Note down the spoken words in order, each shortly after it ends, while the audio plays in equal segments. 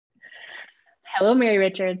Hello, Mary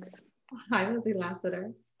Richards. Hi, Lizzie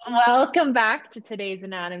Lassiter. Welcome back to today's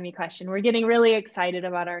anatomy question. We're getting really excited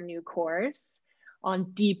about our new course on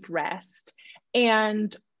deep rest.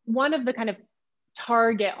 And one of the kind of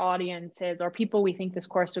target audiences or people we think this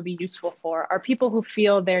course would be useful for are people who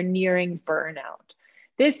feel they're nearing burnout.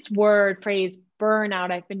 This phrase burnout,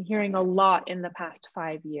 I've been hearing a lot in the past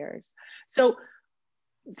 5 years. So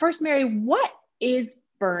first, Mary, what is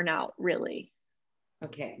burnout really?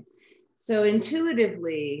 Okay, so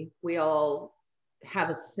intuitively, we all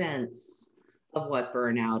have a sense of what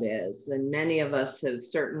burnout is, and many of us have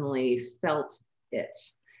certainly felt it.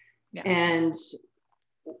 Yeah. And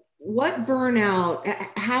what burnout,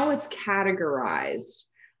 how it's categorized,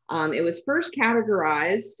 it was first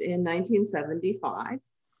categorized in 1975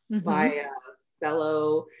 by a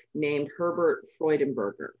fellow named Herbert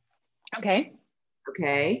Freudenberger. Okay.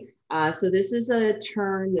 So this is a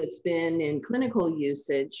term that's been in clinical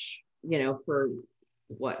usage, for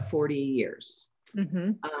 40 years.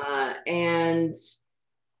 And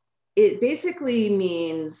it basically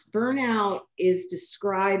means burnout is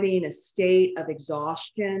describing a state of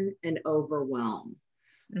exhaustion and overwhelm,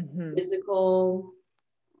 physical,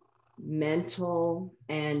 mental,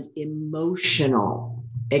 and emotional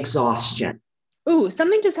exhaustion. Ooh,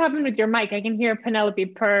 something just happened with your mic. I can hear Penelope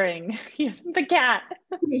purring, the cat.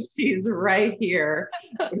 She's right here.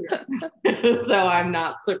 So I'm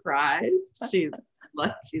not surprised. She's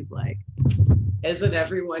like, isn't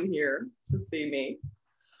everyone here to see me?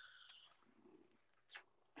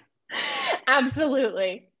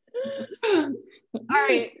 Absolutely. All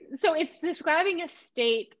right. So it's describing a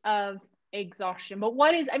state of exhaustion. But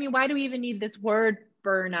why do we even need this word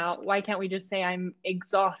burnout? Why can't we just say I'm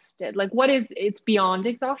exhausted? Like, it's beyond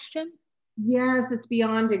exhaustion? Yes, it's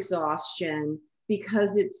beyond exhaustion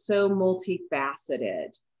because it's so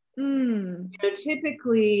multifaceted.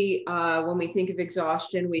 Typically, when we think of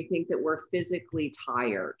exhaustion, we think that we're physically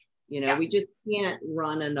tired. We just can't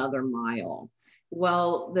run another mile.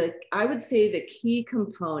 Well, I would say the key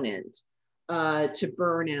component to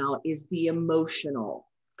burnout is the emotional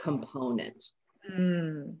component.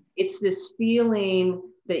 It's this feeling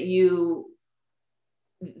that you're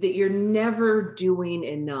never doing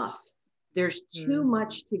enough. There's too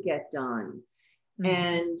much to get done,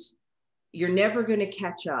 and you're never going to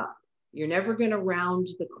catch up. You're never going to round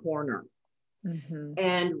the corner.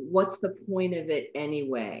 And what's the point of it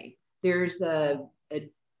anyway? There's a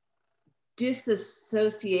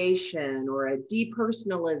disassociation or a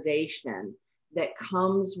depersonalization that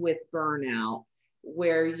comes with burnout,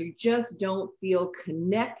 where you just don't feel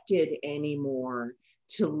connected anymore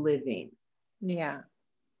to living. Yeah.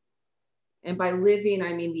 And by living,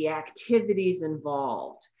 I mean the activities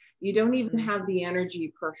involved. You don't even have the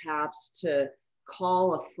energy, perhaps, to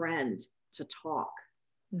call a friend to talk.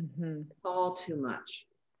 It's all too much.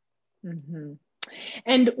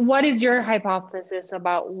 And what is your hypothesis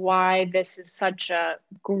about why this is such a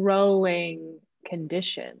growing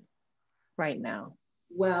condition right now?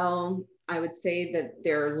 Well, I would say that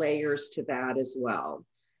there are layers to that as well.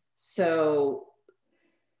 So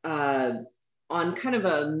on kind of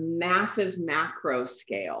a massive macro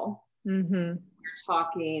scale, we're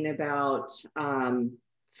talking about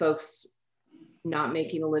folks not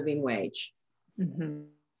making a living wage.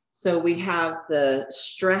 So we have the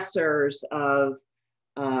stressors of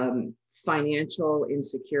financial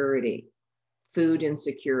insecurity, food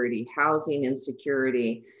insecurity, housing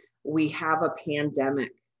insecurity. We have a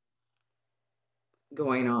pandemic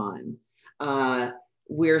going on.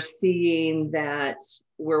 We're seeing that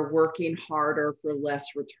we're working harder for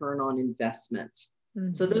less return on investment.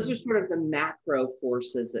 So those are sort of the macro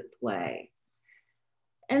forces at play.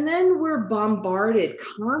 And then we're bombarded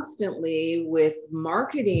constantly with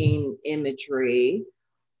marketing imagery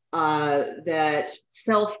that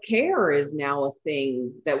self-care is now a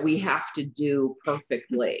thing that we have to do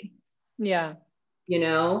perfectly. Yeah.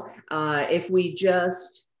 If we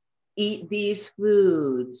just eat these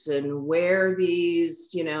foods and wear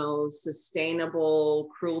these, sustainable,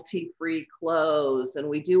 cruelty-free clothes, and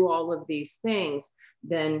we do all of these things,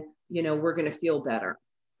 then, we're going to feel better.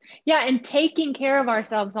 Yeah, and taking care of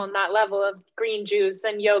ourselves on that level of green juice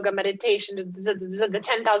and yoga, meditation, the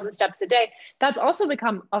 10,000 steps a day, that's also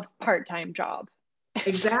become a part-time job.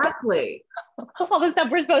 Exactly. All the stuff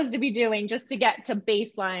we're supposed to be doing just to get to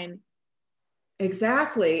baseline.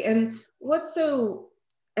 Exactly. And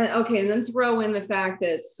and then throw in the fact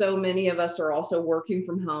that so many of us are also working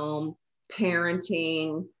from home,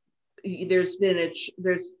 parenting. There's been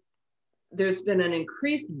an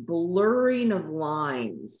increased blurring of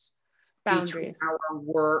lines, boundaries between our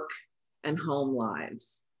work and home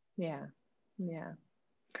lives. Yeah.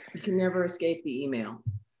 You can never escape the email.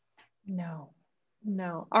 No,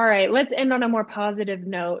 no. All right, let's end on a more positive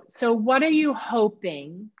note. So what are you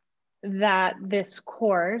hoping that this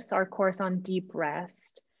course, our course on deep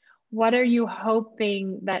rest, what are you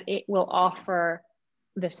hoping that it will offer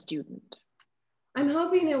the student? I'm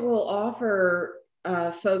hoping it will offer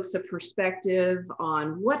folks a perspective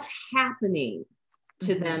on what's happening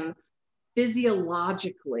to them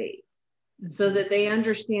physiologically, so that they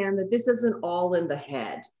understand that this isn't all in the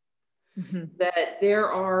head, that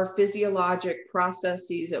there are physiologic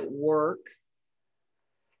processes at work,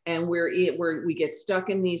 and we get stuck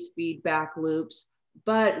in these feedback loops,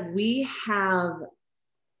 but we have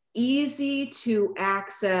easy to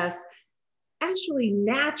access, actually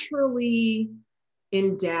naturally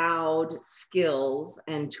endowed skills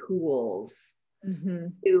and tools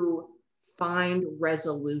to find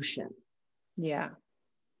resolution. Yeah.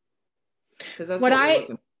 Because that's what we're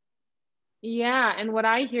looking for. Yeah. And what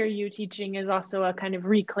I hear you teaching is also a kind of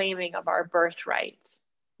reclaiming of our birthright,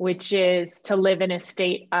 which is to live in a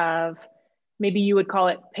state of, maybe you would call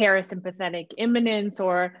it parasympathetic imminence,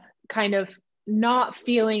 or kind of not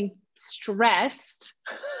feeling stressed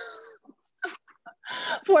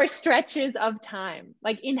for stretches of time,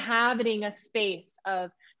 like inhabiting a space of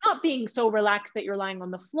not being so relaxed that you're lying on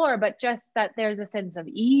the floor, but just that there's a sense of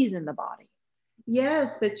ease in the body.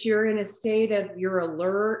 Yes, that you're in a state of, you're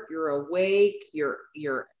alert, you're awake, you're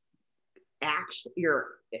an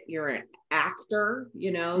actor,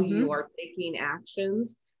 you know, you are taking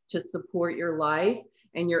actions to support your life,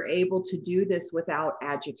 and you're able to do this without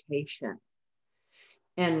agitation.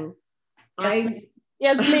 And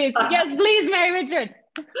yes, please, Mary Richards.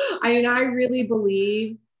 I mean, I really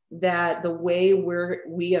believe that the way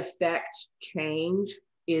we affect change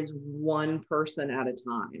is one person at a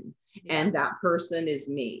time. Yeah. And that person is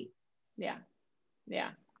me. Yeah.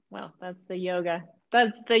 Yeah. Well, that's the yoga.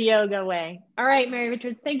 That's the yoga way. All right, Mary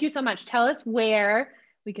Richards, thank you so much. Tell us where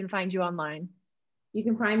we can find you online. You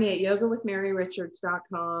can find me at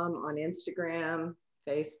yogawithmaryrichards.com, on Instagram,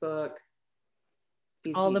 Facebook.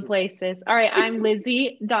 All the places. All right, I'm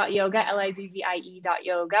Lizzie.yoga,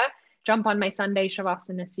 Lizzie.yoga. Jump on my Sunday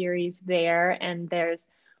Shavasana series there. And there's,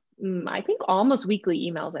 I think, almost weekly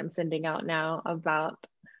emails I'm sending out now about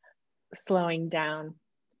slowing down.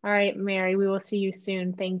 All right, Mary, we will see you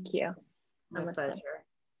soon. Thank you. My pleasure.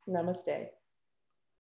 Namaste.